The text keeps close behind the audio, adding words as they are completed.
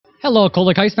Hello, Cold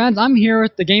Lake Ice fans. I'm here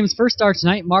with the game's first star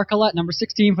tonight, Marc Ouellette, number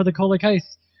 16 for the Cold Lake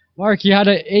Ice. Marc, you had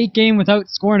an 8 game without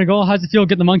scoring a goal. How's it feel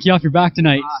getting the monkey off your back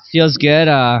tonight? Feels good.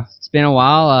 It's been a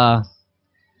while.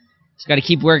 Just got to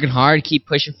keep working hard, keep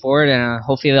pushing forward, and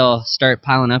hopefully they'll start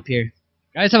piling up here. You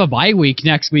guys have a bye week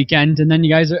next weekend, and then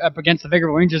you guys are up against the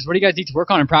Vigor Rangers. What do you guys need to work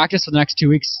on in practice for the next 2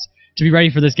 weeks to be ready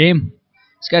for this game?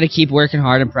 Just got to keep working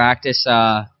hard in practice,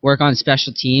 work on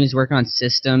special teams, work on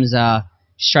systems,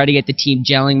 just try to get the team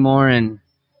gelling more and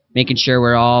making sure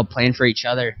we're all playing for each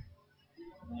other.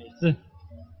 Nice.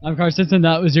 I'm Carter Simpson.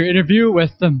 That was your interview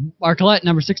with Marc Ouellette,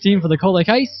 number 16 for the Cold Lake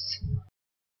Ice.